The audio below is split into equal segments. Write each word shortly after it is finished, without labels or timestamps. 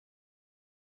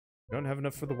We don't have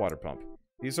enough for the water pump.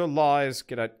 These are lies.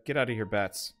 Get out of here,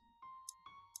 bats.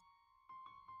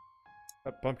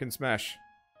 Oh, pumpkin smash.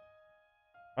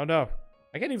 Oh no.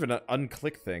 I can't even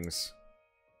unclick things.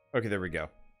 Okay, there we go.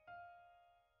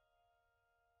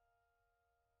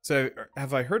 So,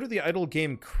 have I heard of the idle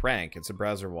game Crank? It's a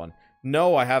browser one.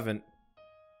 No, I haven't.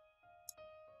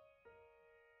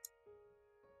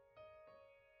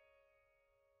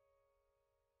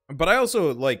 But I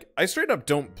also, like, I straight up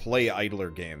don't play idler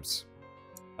games.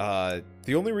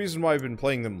 The only reason why I've been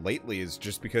playing them lately is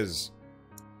just because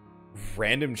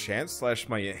random chance /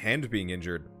 my hand being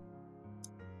injured.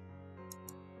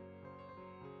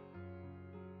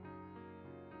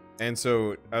 And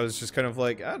so I was just kind of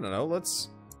like, I don't know, let's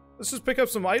just pick up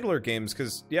some idler games,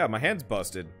 because, yeah, my hand's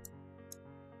busted.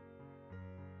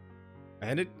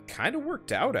 And it kind of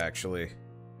worked out, actually.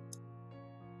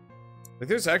 Like,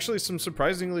 there's actually some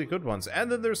surprisingly good ones,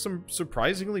 and then there's some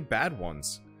surprisingly bad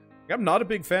ones. Like, I'm not a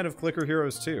big fan of Clicker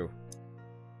Heroes 2.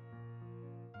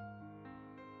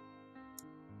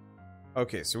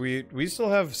 Okay, so we still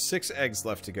have 6 eggs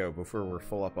left to go before we're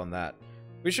full up on that.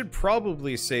 We should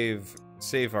probably save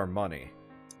our money.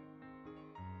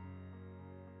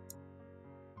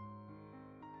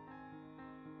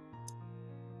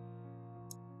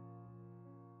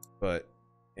 But,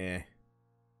 eh.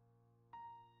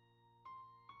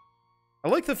 I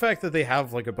like the fact that they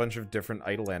have, like, a bunch of different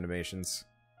idle animations.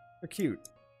 They're cute.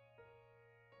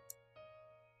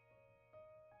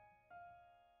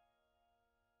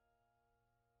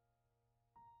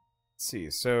 Let's see,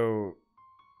 so...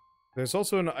 There's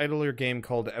also an idler game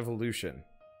called Evolution.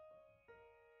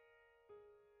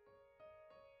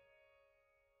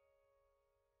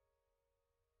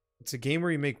 It's a game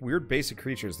where you make weird basic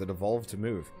creatures that evolve to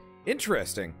move.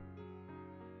 Interesting!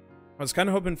 I was kind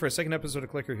of hoping for a second episode of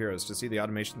Clicker Heroes to see the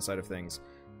automation side of things,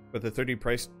 but the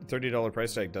 $30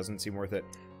 price tag doesn't seem worth it.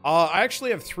 I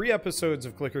actually have 3 episodes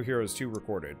of Clicker Heroes 2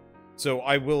 recorded, so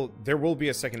there will be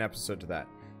a second episode to that.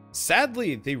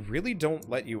 Sadly, they really don't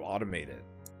let you automate it.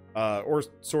 Or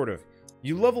sort of.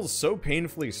 You level so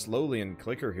painfully slowly in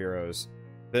Clicker Heroes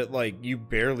that, like, you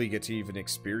barely get to even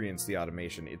experience the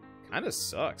automation. It kind of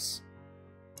sucks.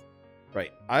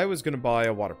 Right, I was gonna buy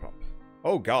a water pump.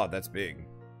 Oh god, that's big.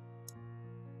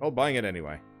 Oh, buying it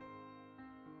anyway.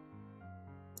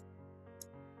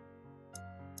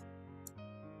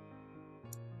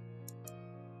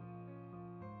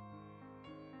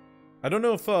 I don't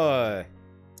know if,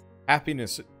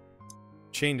 happiness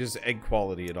changes egg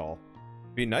quality at all.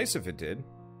 Be nice if it did.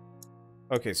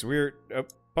 Okay, so we're...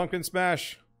 pumpkin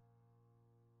smash!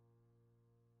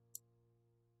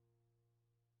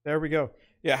 There we go.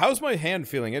 Yeah, how's my hand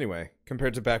feeling anyway,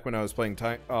 compared to back when I was playing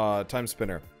Time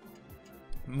Spinner?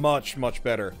 Much, much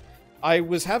better. I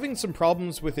was having some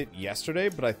problems with it yesterday,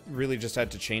 but I really just had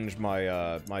to change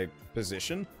my, my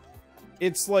position.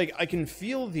 It's like, I can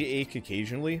feel the ache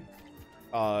occasionally,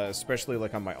 especially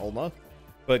like on my ulna,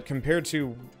 but compared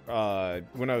to,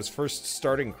 when I was first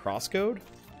starting Crosscode,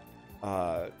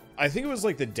 I think it was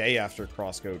like the day after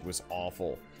Crosscode was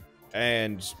awful,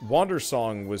 and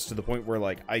Wandersong was to the point where,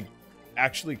 like, I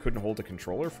actually couldn't hold a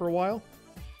controller for a while.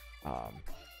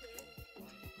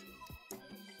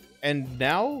 And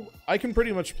now, I can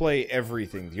pretty much play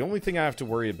everything. The only thing I have to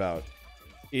worry about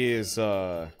is,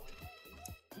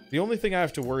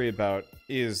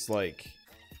 like,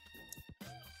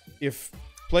 if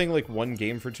playing, like, one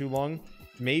game for too long,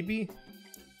 maybe.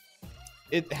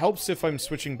 It helps if I'm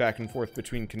switching back and forth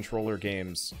between controller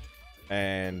games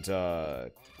and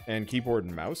keyboard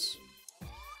and mouse.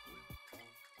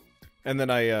 And then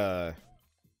I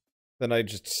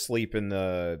just sleep in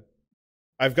the...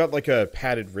 I've got, like, a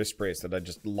padded wrist brace that I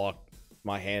just lock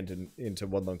my hand into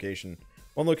one location.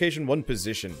 One location, one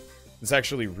position. It's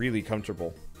actually really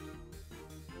comfortable.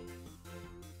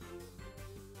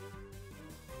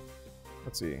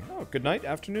 Let's see. Oh, good night,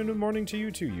 afternoon, and morning to you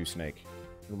too, you snake.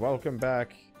 And welcome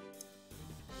back.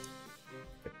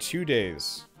 2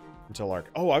 days until ARC.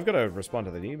 Oh, I've got to respond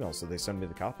to that email so they send me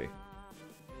the copy.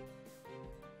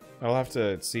 I'll have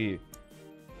to see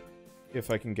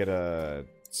if I can get a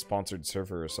sponsored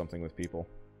server or something with people.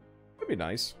 That'd be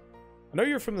nice. I know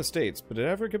you're from the States, but did I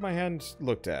ever get my hand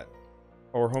looked at?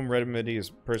 Or home remedies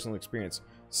personal experience?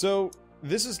 So,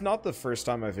 this is not the first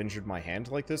time I've injured my hand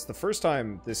like this. The first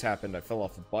time this happened, I fell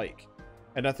off a bike.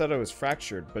 And I thought I was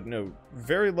fractured, but no.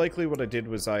 Very likely what I did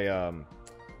was I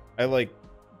like,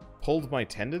 pulled my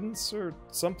tendons or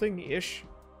something-ish.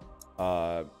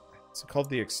 It's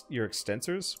called your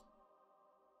extensors.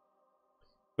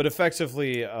 But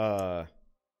effectively,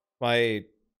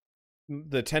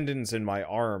 the tendons in my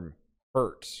arm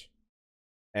hurt.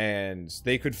 and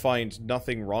they could find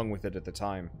nothing wrong with it at the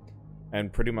time.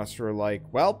 And pretty much were like,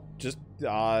 well, just,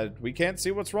 we can't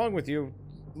see what's wrong with you.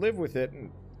 Live with it.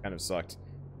 And kind of sucked.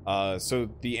 So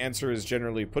the answer is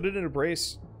generally put it in a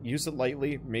brace, use it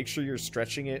lightly, make sure you're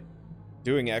stretching it,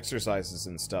 doing exercises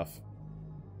and stuff.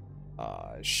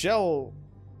 Shell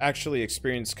actually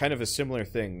experienced kind of a similar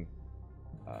thing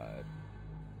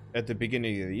at the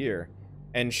beginning of the year.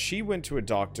 And she went to a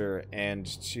doctor and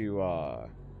to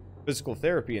physical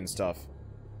therapy and stuff.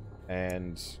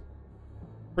 And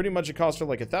pretty much it cost her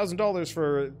like $1,000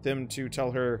 for them to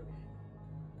tell her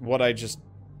what I just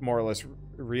more or less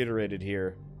reiterated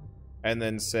here. And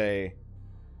then say,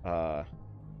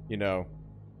 you know,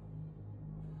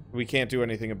 we can't do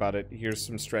anything about it. Here's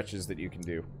some stretches that you can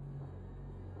do.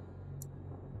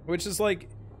 Which is like,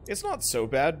 it's not so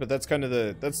bad, but that's kind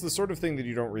of that's the sort of thing that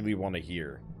you don't really want to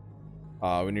hear.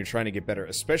 When you're trying to get better.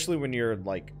 Especially when you're,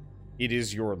 like, it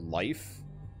is your life.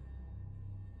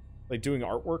 Like, doing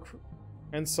artwork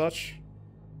and such.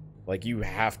 Like, you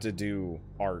have to do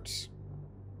art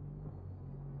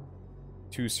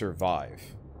to survive.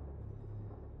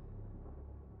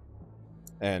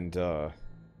 And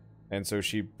so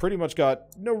she pretty much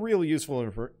got no real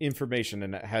useful information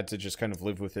and had to just kind of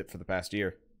live with it for the past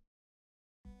year.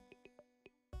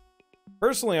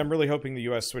 Personally, I'm really hoping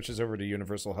the US switches over to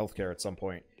universal healthcare at some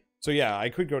point. So yeah, I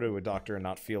could go to a doctor and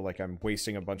not feel like I'm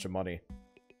wasting a bunch of money.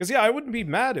 Because yeah, I wouldn't be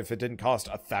mad if it didn't cost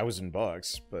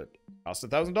 $1,000, but it cost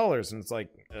 $1,000, and it's like,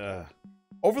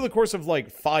 over the course of like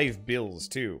 5 bills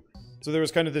too. So there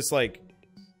was kind of this like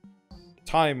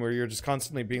time where you're just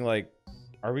constantly being like,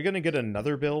 are we gonna get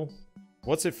another bill?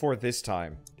 What's it for this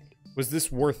time? Was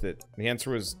this worth it? The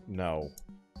answer was no.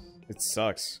 It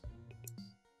sucks.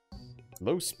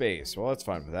 Low space. Well, that's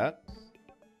fine with that.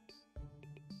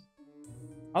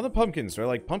 On the pumpkins, do I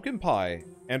like pumpkin pie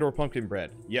and or pumpkin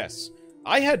bread? Yes.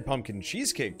 I had pumpkin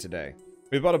cheesecake today.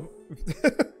 We bought a...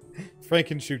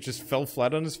 Frankenchook just fell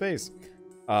flat on his face.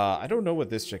 I don't know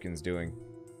what this chicken's doing.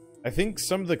 I think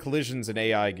some of the collisions in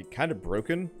AI get kind of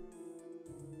broken.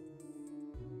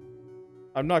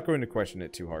 I'm not going to question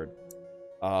it too hard.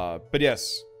 But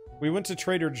yes, we went to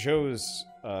Trader Joe's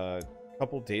a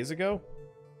couple days ago.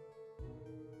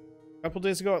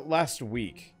 Last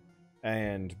week,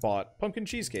 and bought pumpkin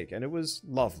cheesecake, and it was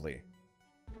lovely.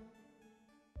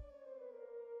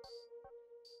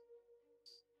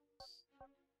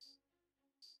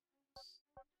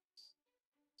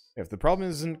 If the problem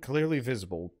isn't clearly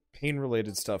visible,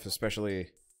 pain-related stuff especially,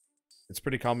 it's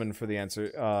pretty common for the answer,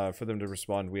 for them to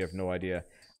respond, we have no idea.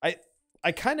 I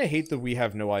kind of hate the we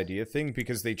have no idea thing,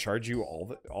 because they charge you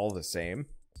all the same.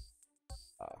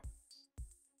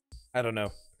 I don't know.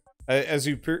 As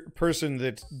a person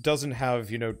that doesn't have,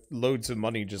 you know, loads of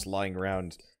money just lying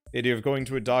around, the idea of going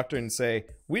to a doctor and say,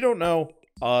 we don't know,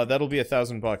 that'll be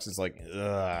 $1,000, it's like,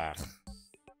 ugh.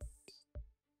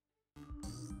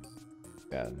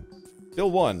 Yeah. Bill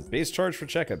 1, base charge for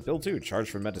checkup. Bill 2, charge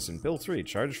for medicine. Bill 3,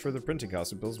 charge for the printing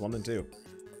cost of bills 1 and 2.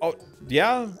 Oh,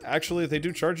 yeah, actually, they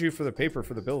do charge you for the paper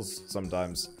for the bills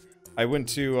sometimes. I went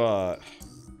to a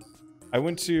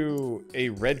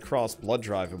Red Cross blood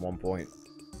drive at one point.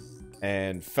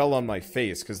 And fell on my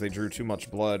face because they drew too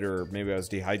much blood, or maybe I was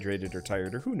dehydrated or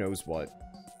tired, or who knows what.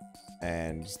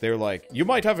 And they're like, you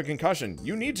might have a concussion.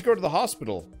 You need to go to the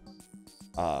hospital.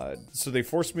 So they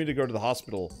forced me to go to the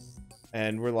hospital.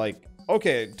 And we're like,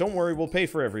 okay, don't worry, we'll pay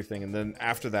for everything. And then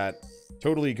after that,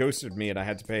 totally ghosted me, and I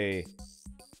had to pay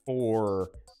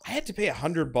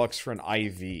 $100 for an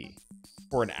IV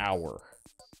for an hour.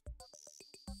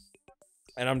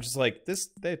 And I'm just like, this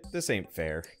ain't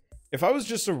fair. If I was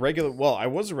just a regular... Well, I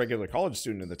was a regular college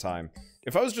student at the time.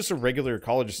 If I was just a regular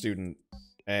college student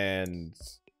and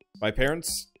my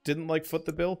parents didn't, like, foot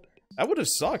the bill, that would have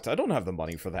sucked. I don't have the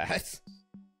money for that.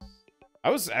 I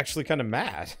was actually kind of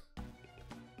mad.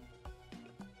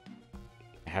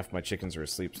 Half my chickens are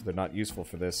asleep, so they're not useful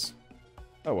for this.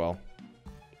 Oh, well.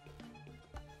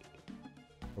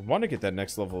 I want to get that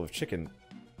next level of chicken.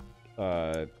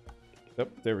 Oh,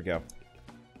 there we go.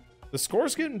 The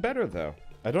score's getting better, though.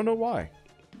 I don't know why.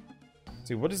 Let's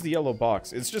see, what is the yellow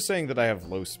box? It's just saying that I have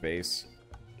low space.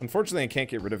 Unfortunately, I can't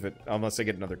get rid of it unless I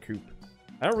get another coop.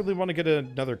 I don't really want to get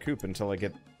another coop until I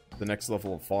get the next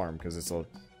level of farm, because it's a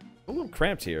little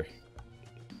cramped here.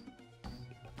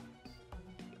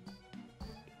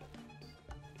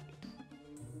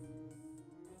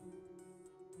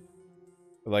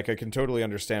 Like, I can totally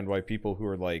understand why people who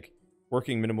are, like,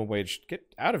 working minimum wage...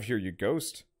 Get out of here, you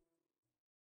ghost.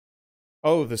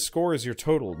 Oh, the score is your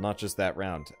total, not just that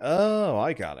round. Oh,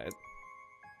 I got it.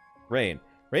 Rain.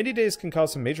 Rainy days can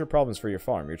cause some major problems for your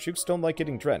farm. Your chooks don't like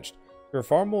getting drenched. Your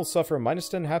farm will suffer a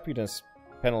 -10 happiness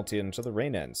penalty until the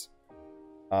rain ends.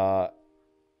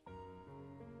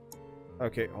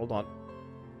 Okay, hold on.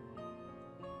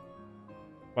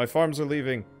 My farms are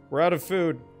leaving. We're out of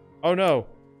food. Oh no.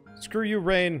 Screw you,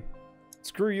 rain.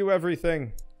 Screw you,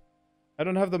 everything. I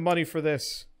don't have the money for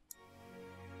this.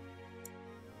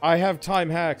 I have time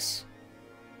hacks.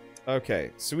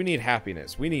 Okay, so we need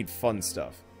happiness. We need fun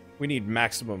stuff. We need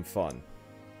maximum fun.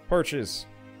 Perches.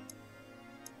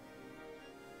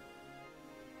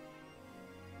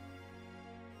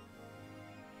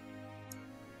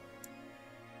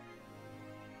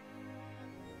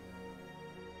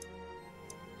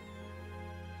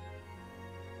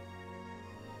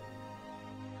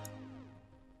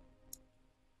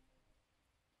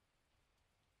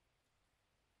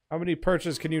 How many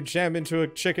perches can you jam into a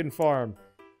chicken farm?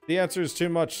 The answer is too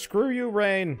much. Screw you,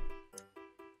 rain.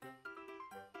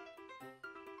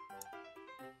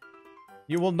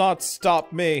 You will not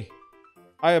stop me.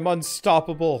 I am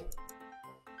unstoppable.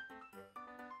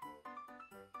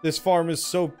 This farm is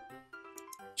so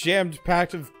jammed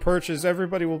packed of perches.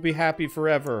 Everybody will be happy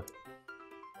forever.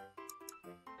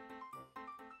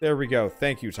 There we go.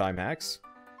 Thank you, Time Hacks.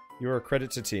 You are a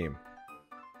credit to team.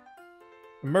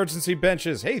 Emergency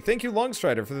benches. Hey, thank you,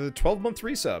 Longstrider, for the 12-month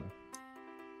resub.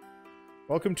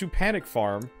 Welcome to Panic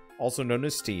Farm, also known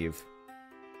as Steve.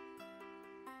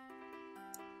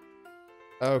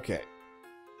 Okay.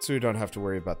 So we don't have to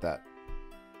worry about that.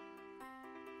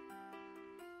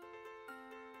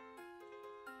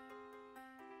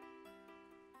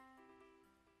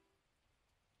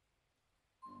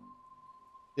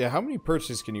 Yeah, how many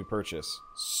perches can you purchase?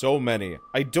 So many.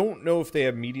 I don't know if they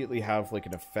immediately have, like,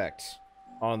 an effect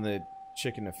on the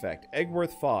chicken effect. Egg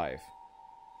worth 5.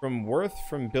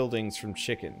 From buildings from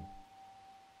chicken.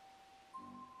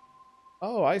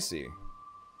 Oh, I see.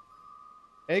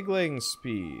 Egg laying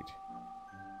speed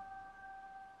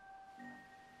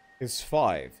is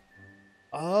 5.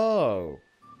 Oh.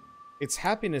 It's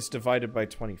happiness divided by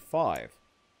 25.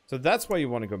 So that's why you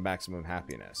want to go maximum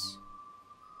happiness.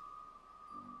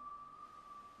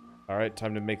 Alright,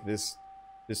 time to make this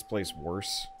place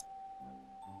worse.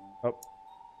 Oh.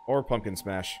 Or pumpkin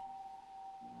smash.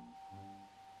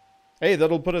 Hey,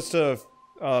 that'll put us to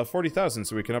 40,000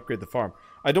 so we can upgrade the farm.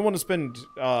 I don't want to spend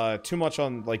too much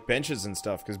on, like, benches and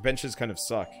stuff, because benches kind of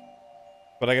suck.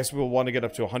 But I guess we'll want to get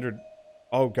up to 100...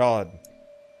 Oh, God.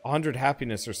 100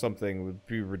 happiness or something would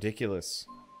be ridiculous.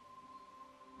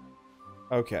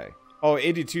 Okay. Oh,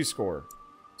 82 score.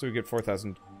 So we get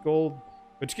 4,000 gold,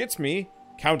 which gets me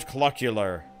Count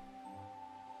Clockular.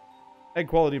 Egg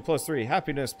quality +3.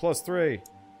 Happiness +3.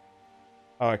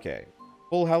 Okay.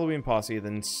 Full Halloween posse,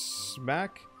 then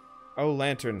smack. Oh,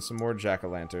 lanterns. Some more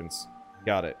jack-o'-lanterns.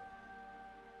 Got it.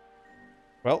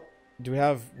 Well,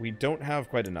 we don't have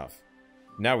quite enough.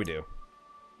 Now we do.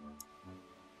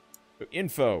 So,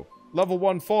 info. Level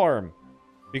 1 farm.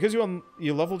 Because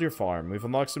you leveled your farm, we've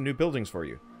unlocked some new buildings for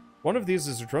you. One of these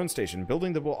is a drone station,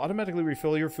 building that will automatically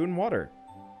refill your food and water.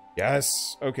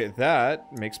 Yes. Okay,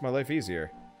 that makes my life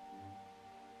easier.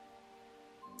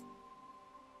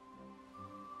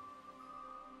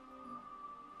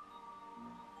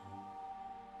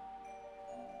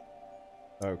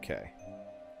 Okay.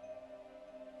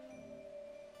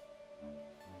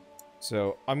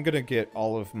 So, I'm gonna get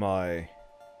all of my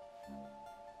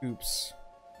coops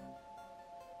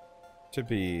to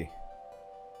be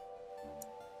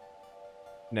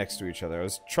next to each other. I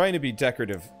was trying to be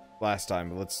decorative last time,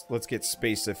 but let's get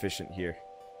space efficient here.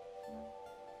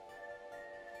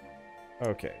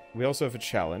 Okay. We also have a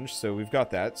challenge, so we've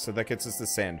got that. So that gets us the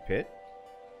sand pit.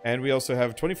 And we also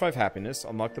have 25 happiness,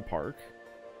 unlock the park,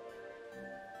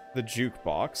 the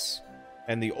jukebox,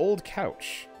 and the old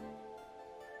couch.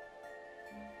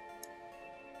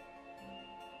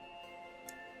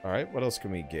 Alright, what else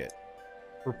can we get?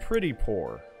 We're pretty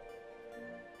poor.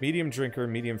 Medium drinker,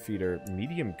 medium feeder,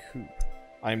 medium coop.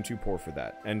 I am too poor for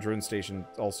that. And drone station,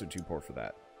 also too poor for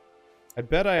that. I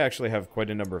bet I actually have quite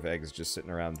a number of eggs just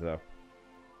sitting around, though.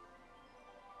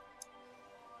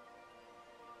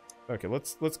 Okay,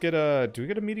 let's get a... Do we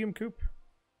get a medium coop?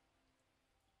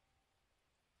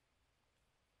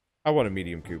 I want a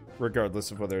medium coop,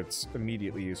 regardless of whether it's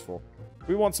immediately useful.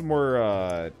 We want some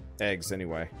more, eggs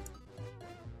anyway.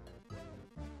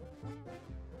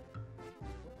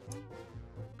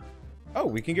 Oh,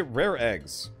 we can get rare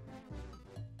eggs.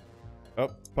 Oh,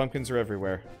 pumpkins are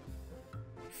everywhere.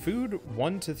 Food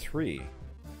 1 to 3.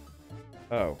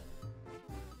 Oh.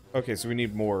 Okay, so we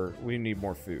need more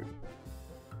food.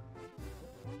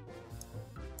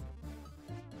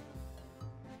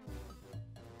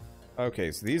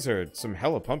 Okay, so these are some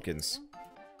hella pumpkins.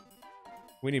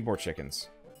 We need more chickens.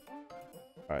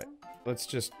 Alright, let's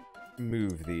just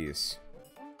move these.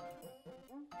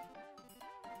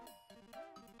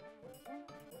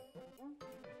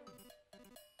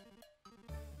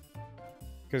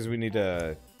 Because we need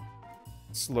to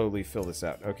slowly fill this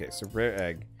out. Okay, so rare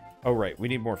egg. Oh, right, we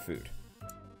need more food.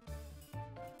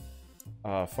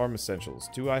 Farm essentials.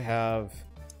 Do I have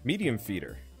medium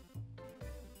feeder?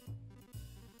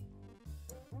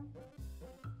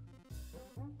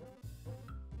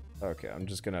 Okay, I'm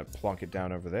just gonna plonk it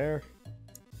down over there.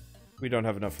 We don't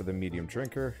have enough for the medium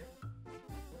drinker.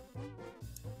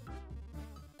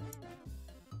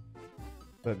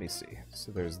 Let me see.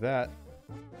 So there's that.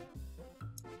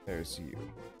 There's you.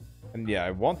 And yeah,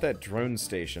 I want that drone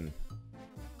station.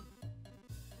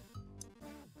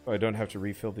 So I don't have to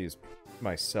refill these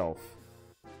myself.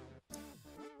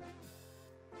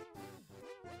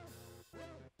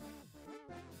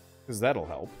 Because that'll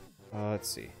help. Let's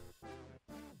see.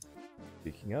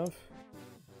 Speaking of,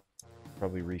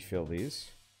 probably refill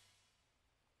these.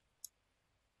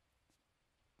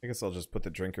 I guess I'll just put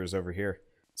the drinkers over here.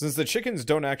 Since the chickens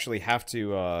don't actually have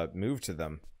to move to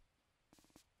them.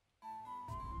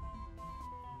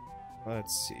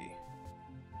 Let's see.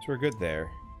 So we're good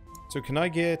there. So can I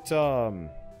get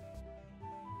the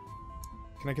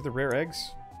rare eggs?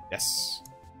 Yes.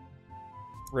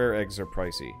 Rare eggs are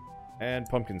pricey. And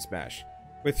pumpkin smash.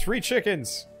 With 3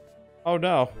 chickens! Oh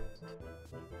no.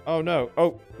 Oh no.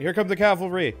 Oh, here come the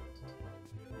cavalry.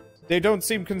 They don't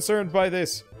seem concerned by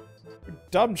this.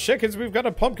 Dumb chickens, we've got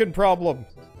a pumpkin problem.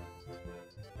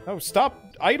 Oh,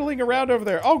 stop idling around over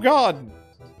there. Oh god!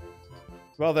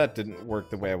 Well, that didn't work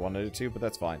the way I wanted it to, but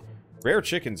that's fine. Rare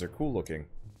chickens are cool looking.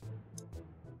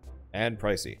 And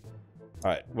pricey.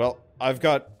 Alright, well, I've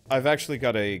actually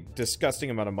got a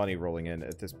disgusting amount of money rolling in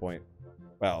at this point.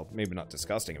 Well, maybe not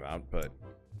disgusting amount, but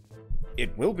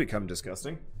it will become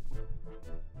disgusting.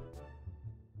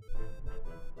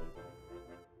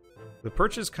 The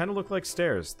perches kind of look like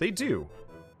stairs. They do.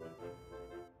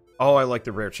 Oh, I like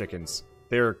the rare chickens.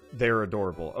 They're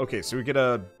adorable. Okay, so we get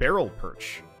a barrel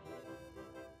perch.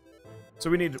 So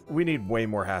we need way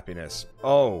more happiness.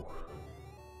 Oh.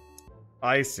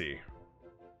 I see.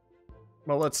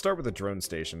 Well, let's start with the drone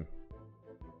station.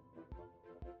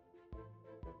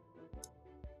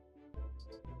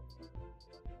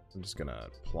 I'm just gonna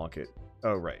plonk it.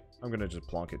 Oh, right. I'm gonna just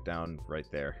plonk it down right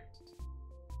there.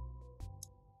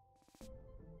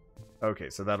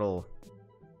 Okay, so that'll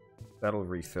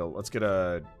refill. Let's get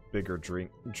a bigger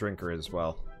drinker as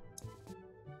well.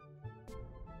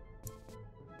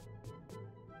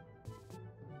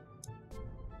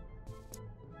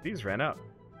 These ran out.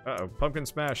 Uh-oh, pumpkin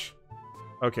smash.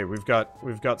 Okay, we've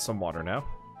got some water now.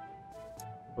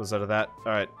 What was out of that?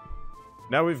 Alright.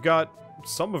 Now we've got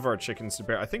some of our chickens to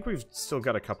bear. I think we've still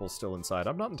got a couple still inside.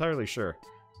 I'm not entirely sure.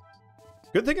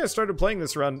 Good thing I started playing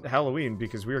this around Halloween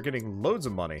because we were getting loads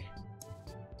of money.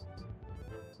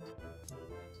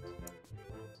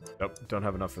 Nope, don't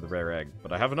have enough for the rare egg,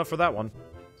 but I have enough for that one.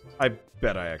 I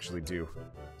bet I actually do.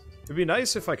 It'd be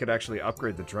nice if I could actually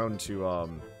upgrade the drone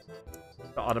to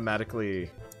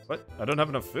automatically... What? I don't have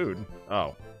enough food.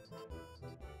 Oh.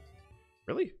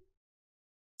 Really?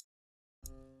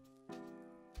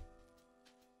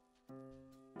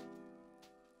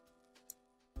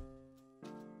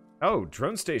 Oh,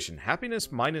 drone station. Happiness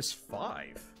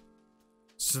 -5.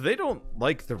 So they don't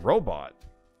like the robot.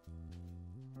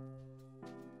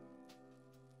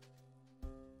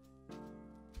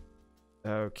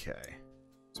 Okay.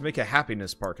 So make a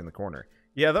happiness park in the corner.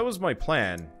 Yeah, that was my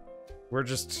plan. We're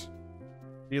just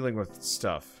dealing with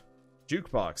stuff.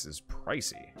 Jukebox is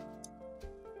pricey.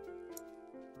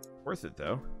 Worth it,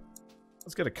 though.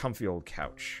 Let's get a comfy old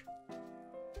couch.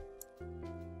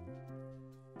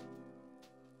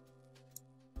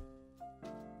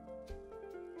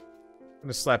 I'm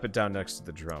gonna slap it down next to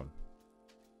the drone.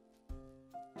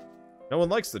 No one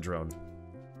likes the drone.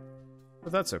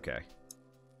 But that's okay.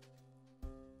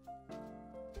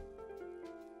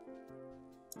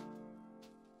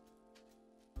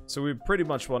 So we pretty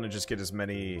much want to just get as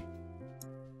many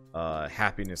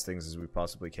happiness things as we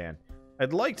possibly can.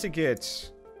 I'd like to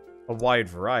get a wide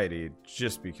variety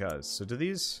just because. So do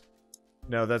these...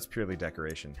 No, that's purely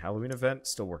decoration. Halloween event,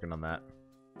 still working on that.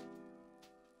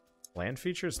 Land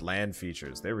features? Land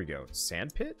features. There we go.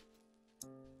 Sand pit?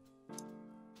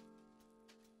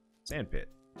 Sand pit.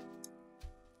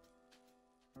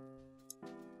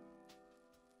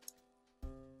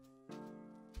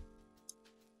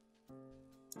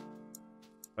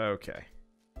 Okay.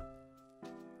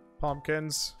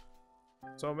 Pumpkins.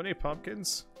 So many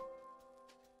pumpkins.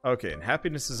 Okay, and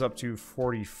happiness is up to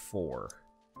 44.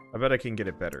 I bet I can get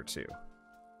it better, too.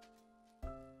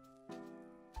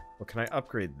 Well, can I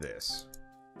upgrade this?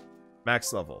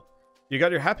 Max level. You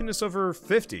got your happiness over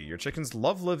 50. Your chickens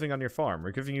love living on your farm. We're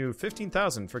giving you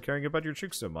 15,000 for caring about your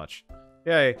chooks so much.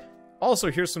 Yay. Also,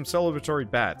 here's some celebratory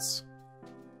bats.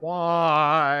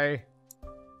 Why?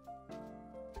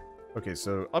 Okay,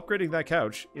 so upgrading that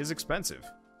couch is expensive.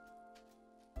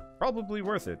 Probably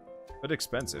worth it, but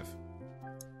expensive.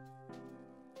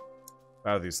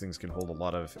 Wow, these things can hold a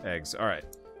lot of eggs. Alright.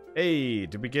 Hey,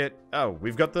 did we get... Oh,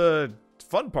 we've got the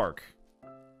fun park.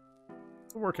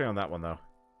 We're working on that one, though.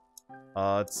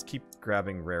 Let's keep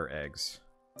grabbing rare eggs.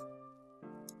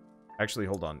 Actually,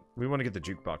 hold on. We want to get the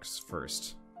jukebox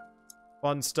first.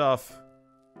 Fun stuff.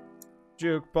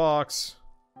 Jukebox.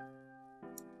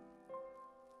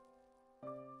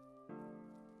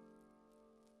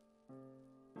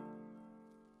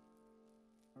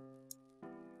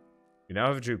 We now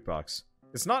have a jukebox.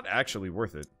 It's not actually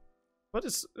worth it, but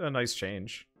it's a nice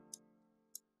change.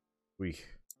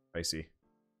 I see.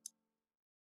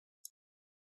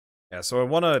 Yeah, so I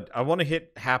wanna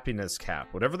hit happiness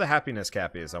cap. Whatever the happiness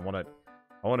cap is, I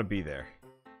wanna be there.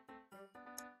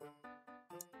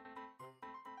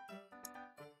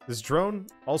 This drone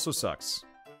also sucks.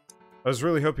 I was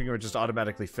really hoping it would just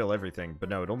automatically fill everything, but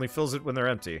no, it only fills it when they're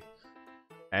empty.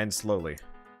 And slowly.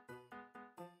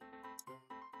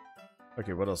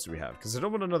 Okay, what else do we have? Because I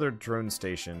don't want another drone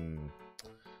station.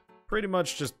 Pretty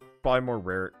much just buy more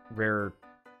rare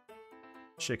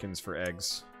chickens for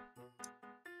eggs.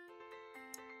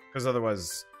 Because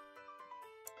otherwise...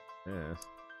 Yeah.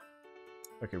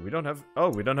 Okay, we don't have... Oh,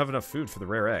 we don't have enough food for the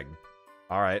rare egg.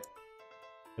 Alright.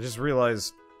 I just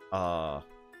realized... I'm...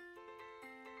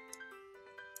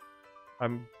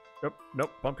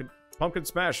 Nope, pumpkin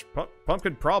smash.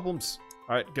 Pumpkin problems.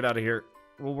 Alright, get out of here.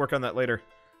 We'll work on that later.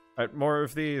 Alright, more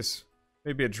of these.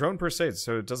 Maybe a drone per se,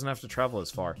 so it doesn't have to travel as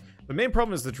far. The main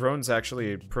problem is the drones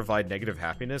actually provide negative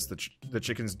happiness. The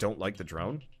chickens don't like the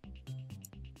drone.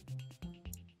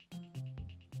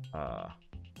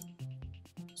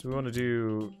 So we want to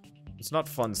do... It's not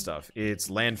fun stuff.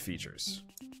 It's land features.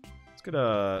 Let's get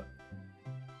a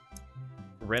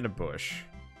random bush.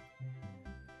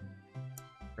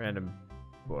 Random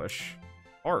bush.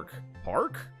 Park.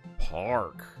 Park?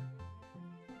 Park.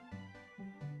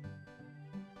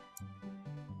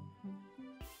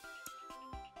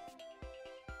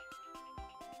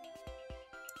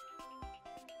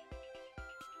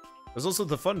 There's also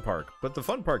the fun park, but the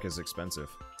fun park is expensive.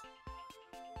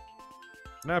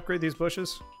 Can I upgrade these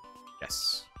bushes?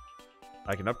 Yes.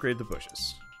 I can upgrade the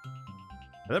bushes.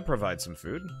 And then provide some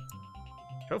food.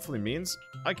 Which hopefully means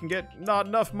I can get not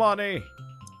enough money.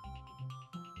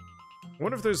 I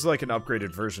wonder if there's like an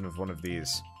upgraded version of one of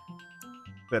these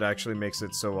that actually makes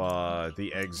it so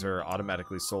the eggs are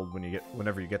automatically sold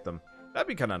whenever you get them. That'd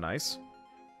be kind of nice.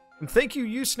 And thank you,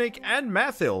 Usnake and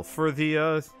Mathil, for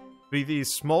the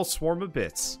small swarm of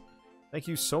bits. Thank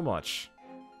you so much.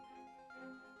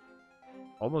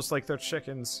 Almost like they're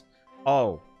chickens.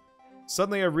 Oh.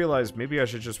 Suddenly I realized maybe I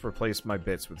should just replace my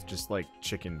bits with just, like,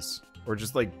 chickens. Or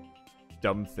just, like,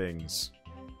 dumb things.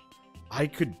 I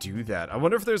could do that. I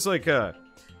wonder if there's, like, a...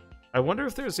 I wonder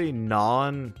if there's a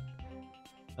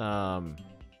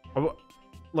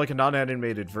like a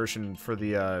non-animated version for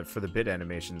the bit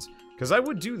animations. Because I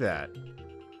would do that.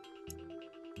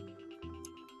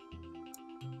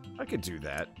 I could do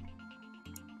that.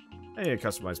 I need to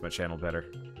customize my channel better.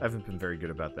 I haven't been very good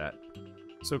about that.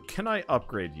 So can I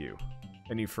upgrade you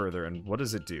any further, and what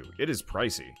does it do? It is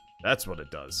pricey. That's what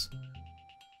it does.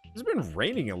 It's been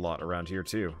raining a lot around here,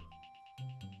 too.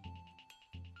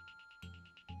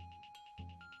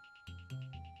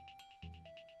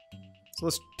 So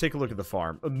let's take a look at the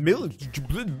farm.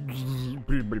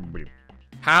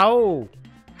 How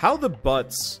the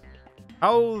butts,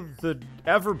 how the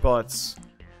ever-butts,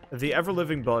 the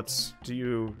ever-living butts do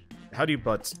you... How do you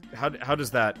butts... How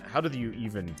does that... How do you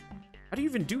even... How do you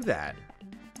even do that?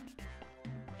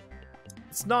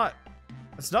 It's not...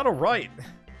 It's not alright.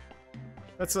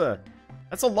 That's a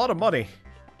lot of money.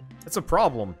 That's a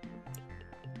problem.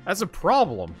 That's a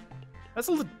problem.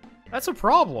 That's a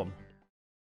problem.